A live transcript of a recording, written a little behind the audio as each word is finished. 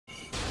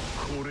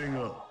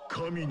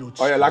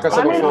Oh yeah, like I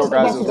said before,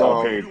 guys, as well.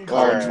 Okay,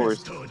 color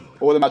choice.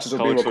 All the matches will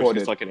Color be choice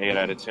recorded. is like an 8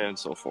 out of 10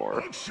 so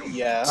far.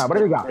 Yeah. What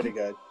do we got? Pretty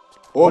good.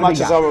 All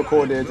matches are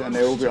recorded and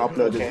they will be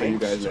uploaded for you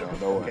guys later.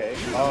 Don't worry.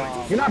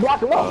 Okay. You're not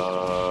blocking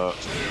low.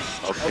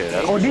 Okay,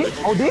 that's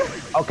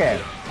OD? Okay.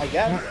 I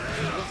guess.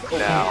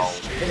 now.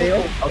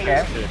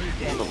 Okay.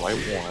 The right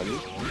one.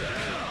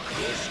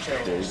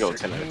 There you go,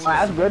 10 out of 10.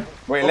 That's good.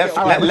 Wait,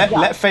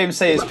 let Fame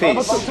say his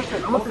piece.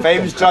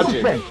 Fame's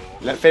judging.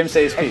 Let Fame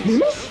say his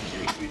piece.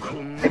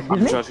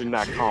 I'm judging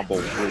that combo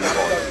really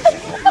hard.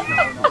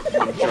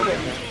 I'm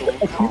judging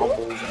that combo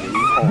really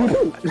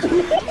hard.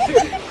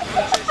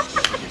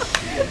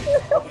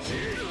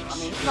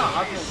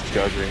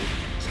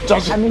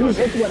 Judging. I mean,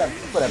 it's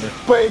whatever.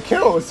 But it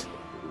kills.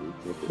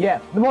 Yeah.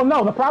 Well,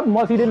 no. The problem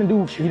was he didn't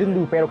do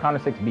Fatal Counter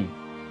 6B.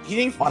 He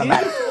didn't Fatal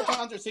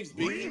Counter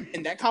 6B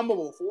in that combo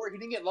before. He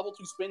didn't get level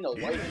 2 spin though,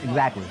 right?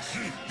 Exactly.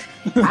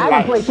 I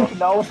haven't played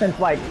 2-0 since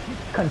like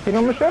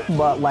Continuum Shift,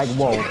 but like,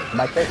 whoa,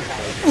 my character.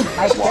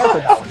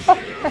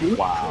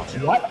 Wow.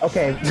 What?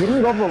 Okay, you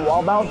didn't go for a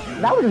wall bounce.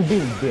 That was just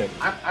being good.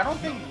 I don't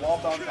think wall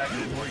bounce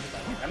actually works.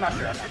 I'm not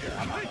sure.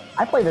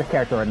 I played this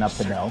character enough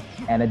to know,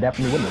 and it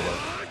definitely wouldn't work.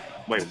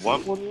 Wait,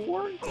 what wouldn't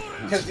work?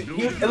 Because it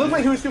looked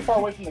like he was too far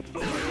away from the.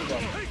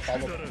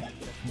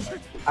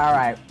 All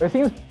right, this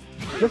seems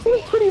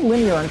pretty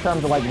linear in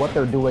terms of like what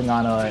they're doing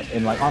on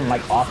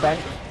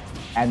offense,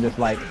 and just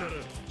like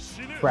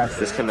press.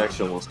 This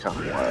connection was kind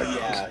of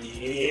wide.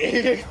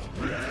 Yeah.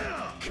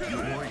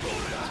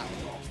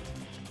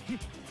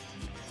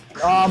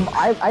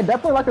 I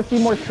definitely like to see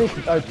more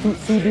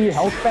CD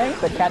health bank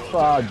to catch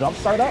jump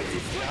start up.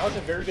 That was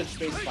a very good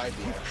space fight.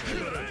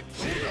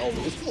 Oh,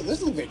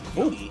 this is a bit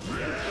booty.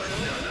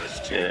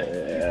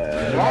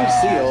 Yeah. Wrong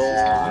seal.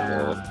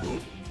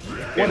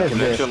 In a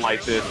connection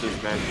like this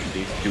is meant to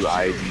do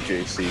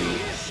IDJC.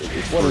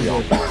 What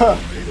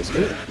is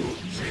this?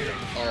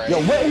 Alright. Yo,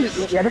 what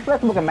is yeah, this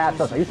let's look at Mad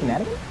Stuff. Are you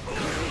shenanigans?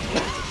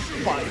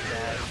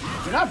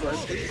 You're not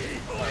bursting.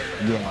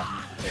 Yeah.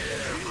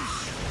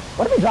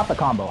 What if we drop the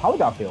combo? How would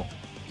y'all feel?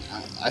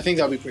 I think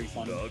that would be pretty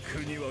fun. It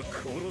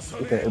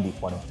would be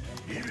funny.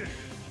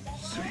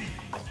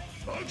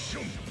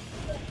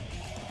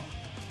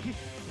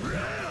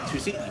 Two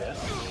seat, yes.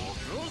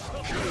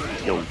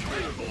 Yo,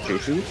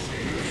 Jason?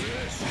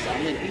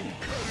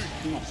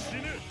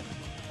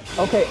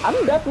 Okay,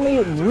 I'm definitely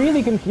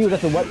really confused as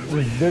to what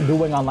they're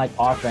doing on like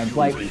offense.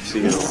 Like,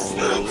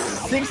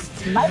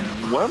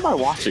 what am I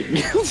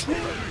watching?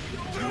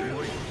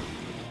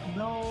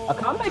 a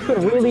combat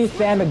could really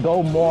stand to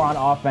go more on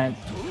offense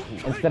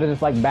instead of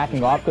just like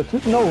backing off, because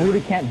Susanoo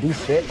really can't do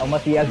shit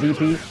unless he has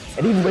DP,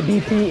 and even with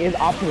DP, his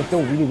options are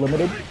still really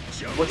limited.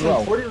 What's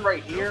important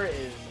right here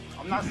is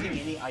I'm not seeing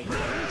any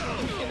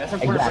IVs, and that's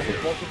important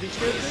for both of these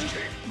characters.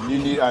 You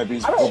need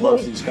IVs for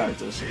both these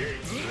characters.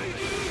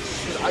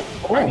 I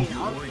don't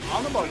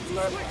know about you,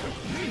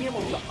 being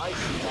able to ice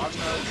and dodge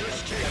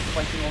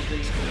fighting all day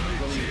is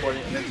really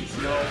important, and then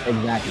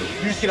Exactly.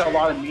 You just get a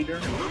lot of meter.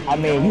 I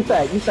mean, you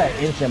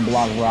said instant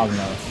block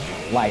Ragnar.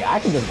 Like, I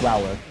can just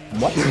Growler.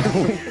 What?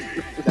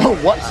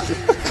 What?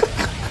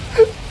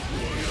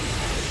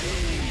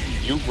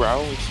 You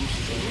growl?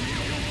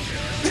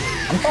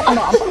 I'm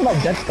talking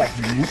about death spike.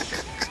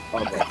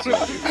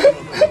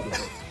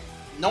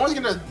 No one's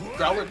gonna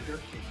Growler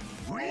Dirt Kick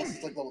unless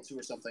it's like level 2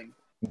 or something.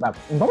 Like,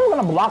 no one's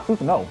gonna block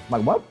Susanoo.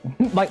 Like, what?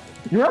 Like,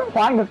 you're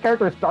implying this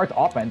character starts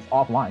offense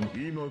offline.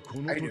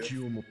 I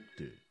do.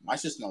 My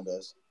Susanoo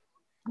does.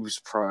 Be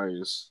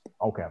surprised.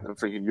 Okay. I'm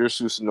thinking your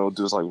Susanoo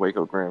does like Wake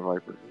Up Grand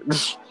Viper.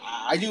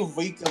 I do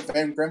Wake Up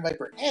Grand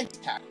Viper and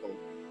Tackle.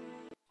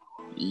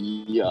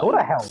 Yeah. Go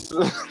to hell.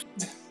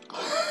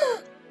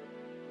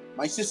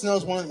 My Susanoo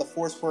is one of the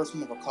 4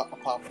 horsemen of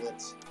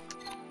Apocalypse.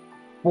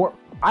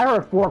 I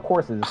heard 4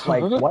 courses.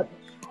 Like, what?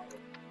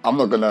 I'm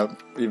not gonna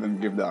even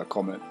give that a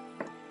comment.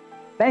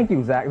 Thank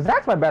you, Zach.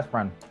 Zach's my best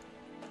friend.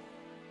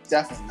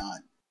 Definitely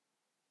not.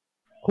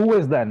 Who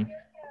is then?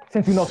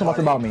 Since you know so much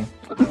about me.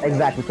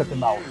 Exactly, such a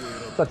mouth.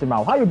 Such a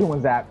mouth. How you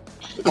doing, Zach?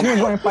 Are you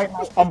enjoying fighting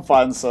out? I'm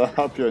fine, sir.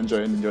 Hope you're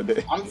enjoying your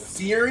day. I'm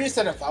furious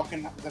that the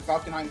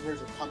Falconine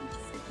players are coming to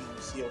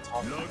freaking CO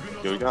top.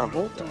 Yo, you gotta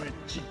hold that.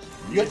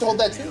 You have to hold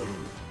that too.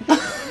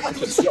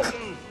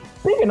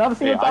 Speaking of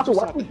CO top,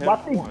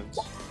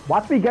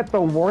 watch me get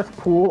the worst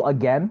pool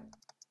again.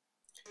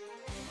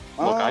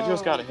 Look, I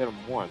just gotta hit him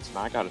once, and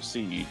I got a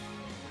seed.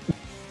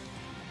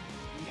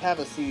 You have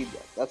a seed.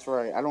 That's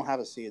right. I don't have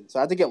a seed, so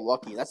I have to get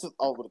lucky. That's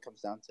all what it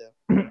comes down to.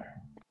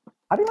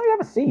 How do you know you have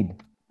a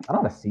seed? I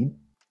don't have a seed.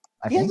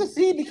 He has a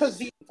seed because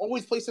he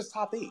always places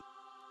top 8.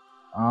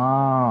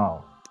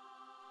 Oh.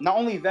 Not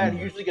only that, he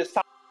usually gets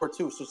top 4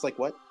 too. So it's like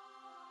what?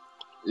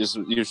 It's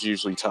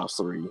usually top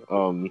 3.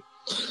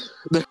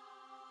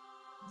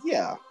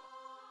 Yeah.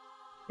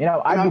 You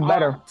know, I do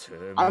better.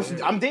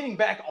 I'm dating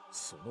back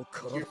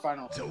to your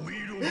final.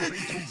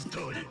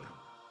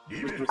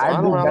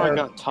 I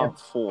got top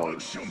 4.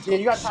 Yeah,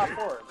 you got top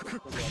 4.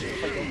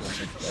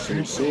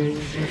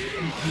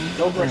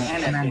 Dover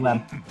and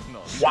Web.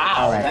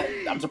 Wow,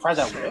 right. I'm surprised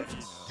I lived.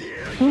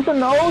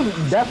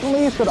 Susanoo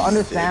definitely should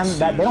understand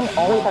that they don't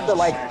always have to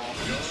like.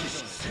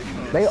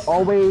 They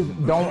always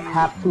don't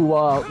have to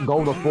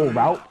go the full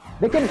route.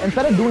 They can,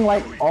 instead of doing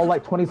like all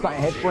like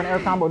 20-something hits for an air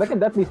combo, they can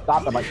definitely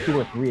stop at like 2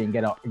 or 3 and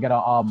get a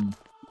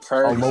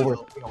lower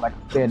like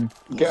spin.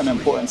 Get an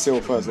important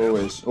seal first,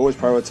 always. Always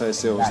prioritize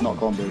seals, not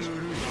combos.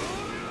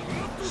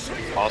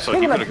 Also,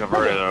 he could have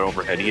converted that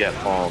overhead. He had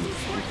palm.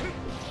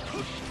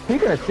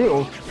 Speaking of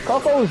seals,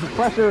 Coco's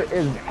pressure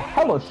is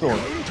hella short.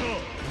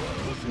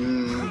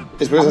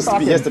 It's because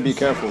he has to be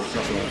careful.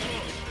 That's right.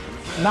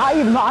 Not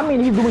even, I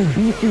mean, he's doing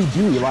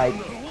BCG, like,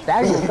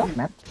 that is stuff,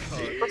 man.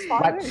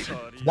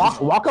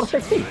 Like, walk up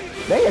 6 feet.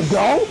 There you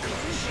go.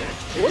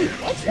 Wait,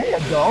 what? There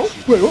you go.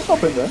 Wait, what's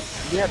up in there?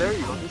 Yeah, there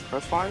you go. Just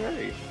press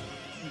 5A.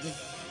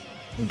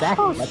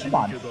 Exactly, like, come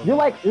on. You're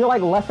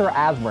like lesser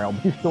Azrael,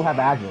 but you still have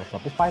Azrael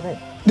stuff. Just 5A.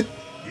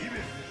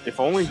 If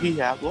only he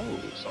had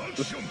lows.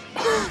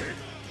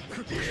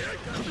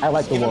 I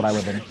like the world I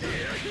live in.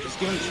 Just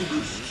give him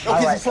 2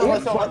 Alright,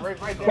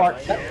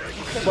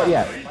 but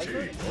yeah.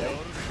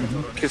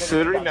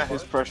 Considering that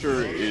his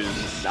pressure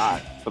is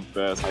not the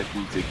best, I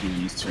do think he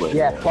needs to win.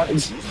 Yeah,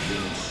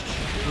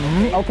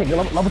 okay,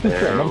 level 2 spin.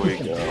 There Level 2 we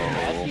spin. go.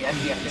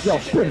 Yo,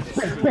 spin.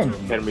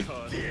 Enemy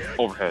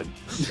overhead.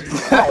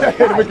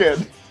 Hit him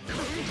again.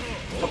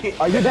 Okay.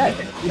 Oh, you're dead.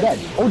 You're dead.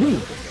 OD.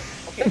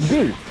 Okay. It's B.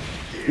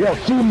 Yo,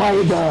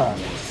 Shumaida.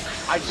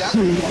 I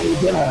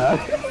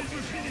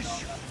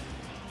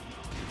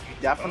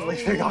definitely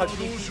forgot to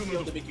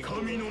make it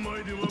cool.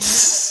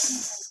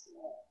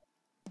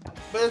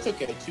 But it's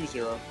okay,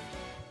 2-0.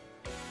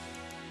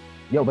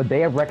 Yo, the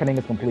Day of Reckoning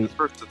is complete.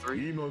 First to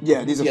 3.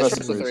 Yeah, these are Yes,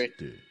 first to 3.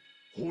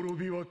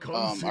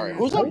 Alright,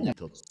 who's up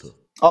next?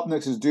 Up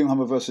next is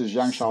Doomhammer versus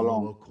Yang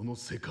Xiaolong.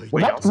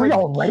 Was that 3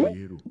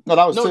 already? No,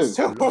 that was No, 2. it's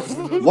 2.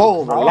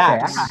 Whoa,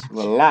 relax. Okay,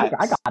 Relax.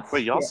 I got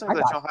Wait, y'all said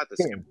that y'all had to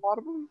skip a lot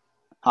of them?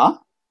 Huh?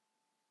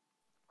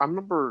 I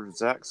remember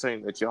Zach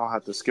saying that y'all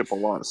had to skip a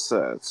lot of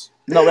sets.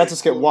 No, we had to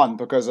skip 1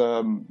 because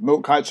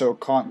Milk Kaicho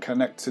can't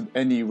connect to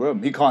any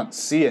room. He can't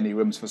see any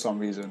rooms for some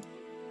reason.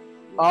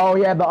 Oh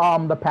yeah,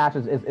 the patch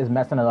is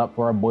messing it up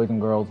for boys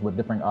and girls with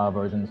different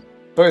versions.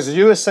 Because the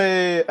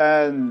USA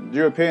and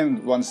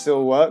European ones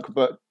still work,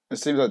 but it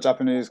seems like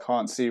Japanese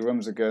can't see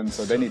rooms again,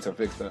 so they need to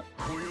fix that.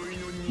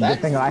 The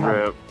thing I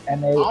have, I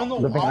don't know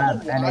why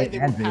they would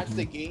NA patch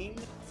the game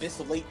this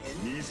late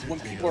in. When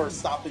people are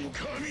stopping,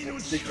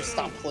 they just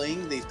stop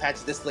playing. They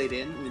patch this late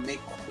in and make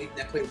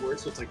that play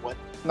worse. So it's like what?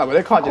 No, but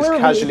they can't just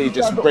casually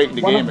just break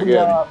the game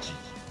again.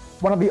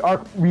 One of the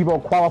Arc Revo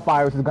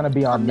qualifiers is going to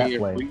be on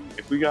Netplay.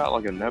 If we got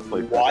like a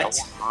Netplay, What?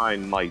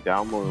 Fine, like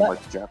downloading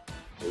like Japanese.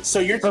 So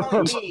you're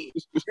telling me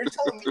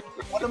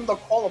one of the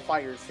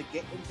qualifiers to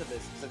get into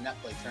this is a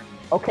Netplay tournament?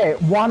 Okay,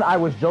 1, I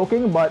was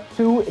joking, but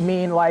 2, I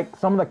mean like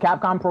some of the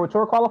Capcom Pro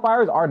Tour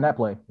qualifiers are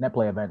Netplay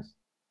events.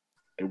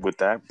 And with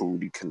that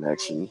booty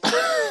connection.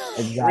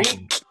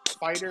 Exactly.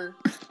 Fighter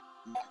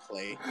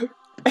Netplay.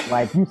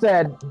 Like you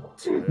said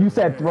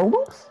throw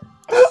loops?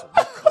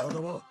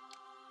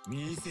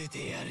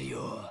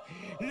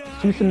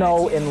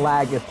 Susanoo in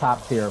lag is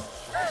top tier.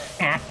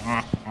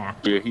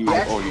 Yeah,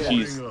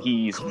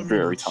 he's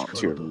very top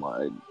tier in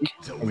lag.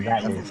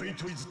 Exactly.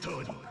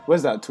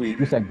 Where's that tweet?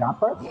 You said God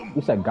press?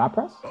 You said God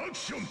press?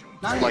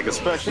 Like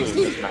especially in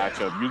this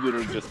matchup, you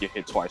literally just get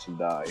hit twice and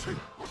die.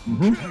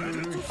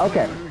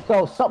 Okay,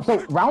 so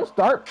round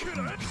start,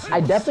 I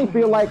definitely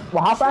feel like,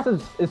 well, how fast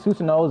is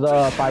Susanoo's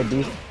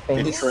 5D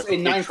thing? It's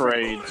in 9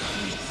 trades.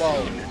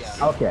 Well,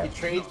 yeah. Okay. It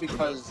trades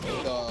because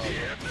the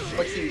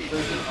footsie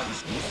version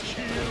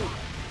of...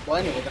 Well,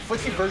 anyway, the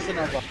footsie version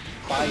of 5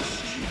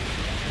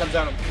 comes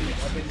out of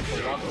weapons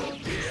for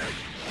walking.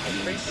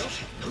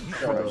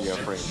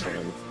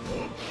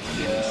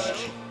 Yeah.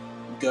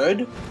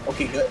 Good?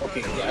 Okay, good.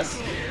 Okay, yes.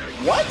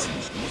 What?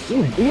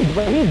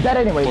 He's dead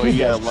anyway. But He's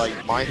yeah, dead.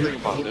 like, my thing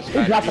about this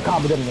He dropped the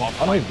combo, didn't he?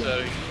 Oh, no, he's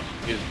dead.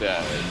 is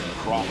that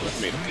Rock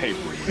was made of paper.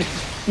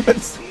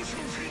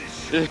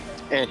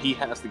 And he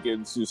has to get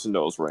in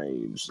Susanoo's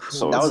range.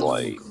 So That it's was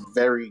like...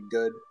 very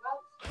good.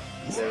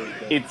 Very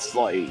good. It's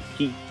like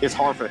it's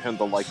hard for him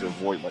to like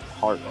avoid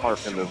hard for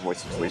him to avoid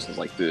situations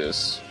like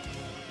this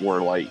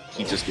where like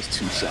he just gets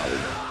too shouted.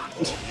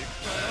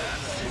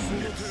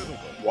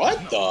 What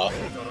the?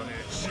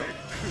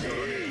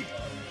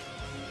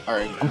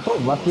 Alright. I'm so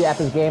rusty at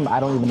this game, I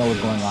don't even know what's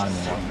going on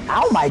anymore.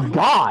 Oh my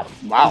god!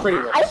 Wow.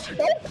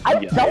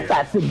 I felt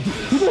that thing.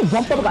 He just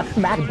jumped up and got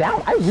smacked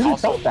down. I really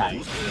Also, felt that.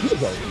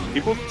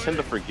 People tend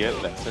to forget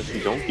that since you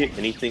don't get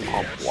anything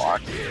on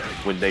block,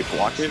 when they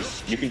block it,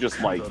 you can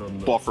just like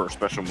buffer a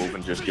special move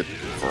and just get the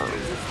confirm.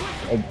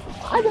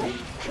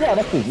 Yeah,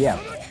 that's true, yeah.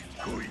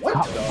 What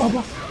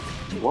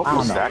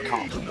was that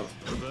combo?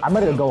 I'm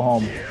ready to go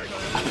home.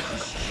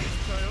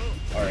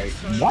 Alright.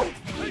 What?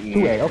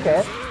 2A,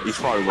 okay. He's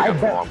probably looking at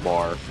the wrong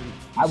bar.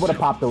 I would have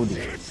popped OD.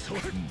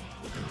 6PM,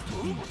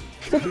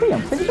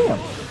 6PM.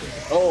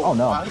 Oh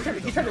no.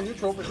 He turned a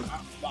neutral over.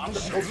 I'm the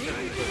post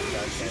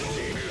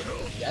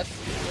Yes.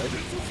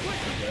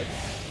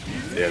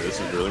 Good. Yeah, this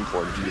is really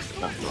important. He just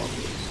not wrong.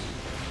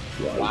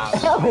 Wow.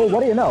 Oh,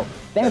 what do you know?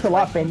 Thanks a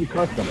lot, Fane. You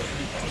cursed him.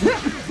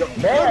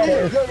 There it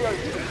is.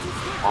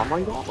 Oh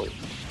my god.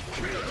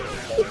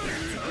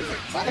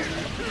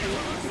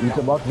 You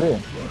should walk there.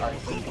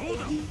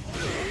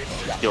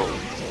 Yo,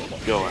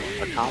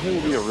 Akame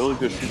would be a really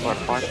good Street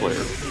Fighter 5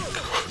 player.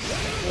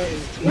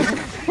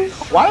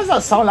 Why does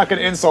that sound like an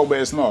insult, but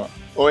it's not?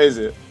 Or is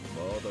it?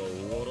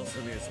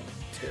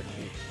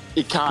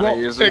 It kind of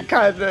is. It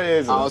kind of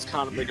is. I was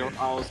kind of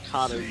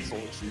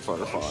insulting Street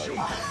Fighter 5.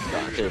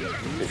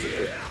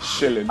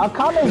 Shilling.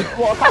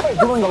 Akame's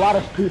doing a lot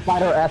of Street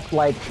Fighter-esque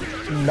like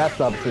mess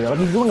ups here. Like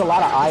he's doing a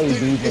lot of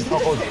IEDs and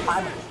Coco's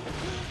kind of...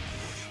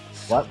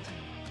 What?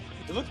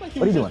 It looks like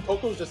What are you doing?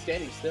 Coco's just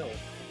standing still.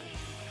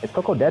 Is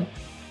Coco dead?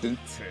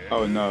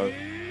 Oh no.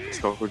 It's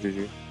Coco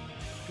GG.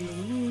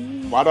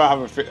 Why do I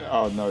have a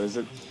oh no, is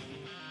it?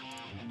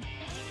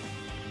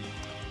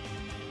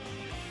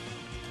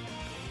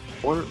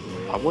 I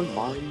wouldn't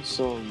mind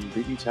some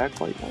BB tag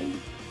fight night.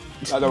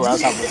 I know what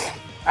else happening.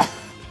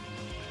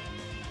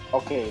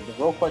 Okay, the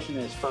real question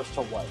is first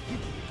to what?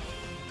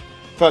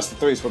 First to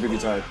 3 is for BB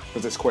tag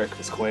because it's quick.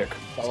 It's quick.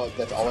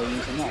 That's all I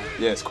need to know.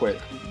 Yeah, it's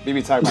quick.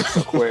 BB tag matches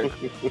are quick.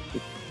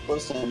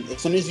 Listen, as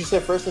soon as you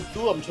said first to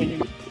 2, I'm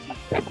changing.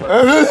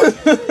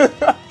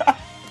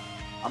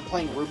 I'm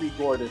playing Ruby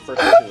Gord at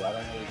first to 2. I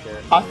don't really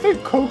care. I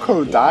think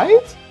Coco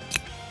died.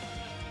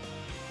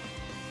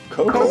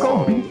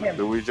 Coco beat him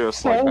Do we just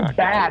so like back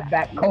bad out?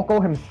 that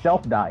Coco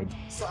himself died.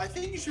 So I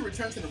think you should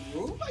return to the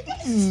room, I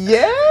guess?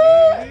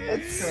 Yeah.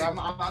 I'm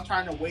not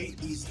trying to wait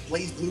these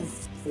Blaze Blue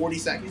 40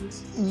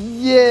 seconds.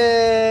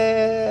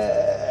 Yeah.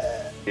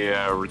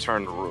 Yeah,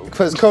 return to room.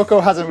 Because Coco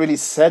hasn't really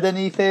said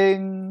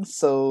anything,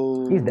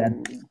 so He's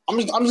dead. I'm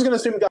just gonna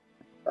assume that.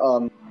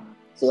 So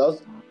that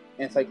was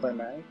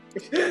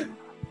anticlimactic.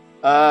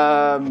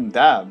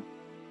 Damn.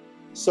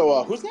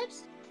 So who's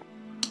next?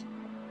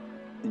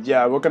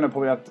 Yeah, we're gonna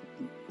probably have to,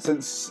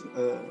 since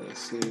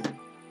let's see,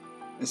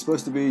 it's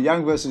supposed to be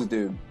Yang versus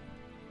Doom.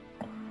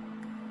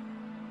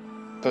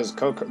 Because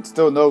Coco,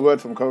 still no word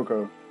from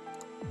Coco.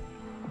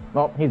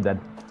 Well, he's dead.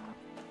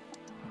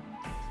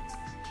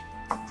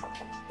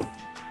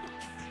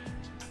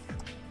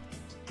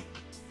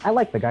 I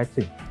like the guy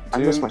too. I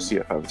miss my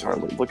CF avatar.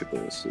 Look at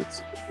this.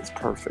 It's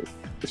perfect.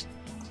 Just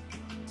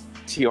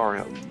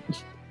TRM.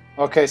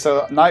 Okay,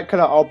 so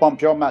Nightcrawler, I'll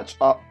bump your match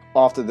up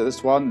after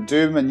this one.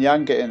 Doom and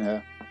Yang get in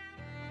here.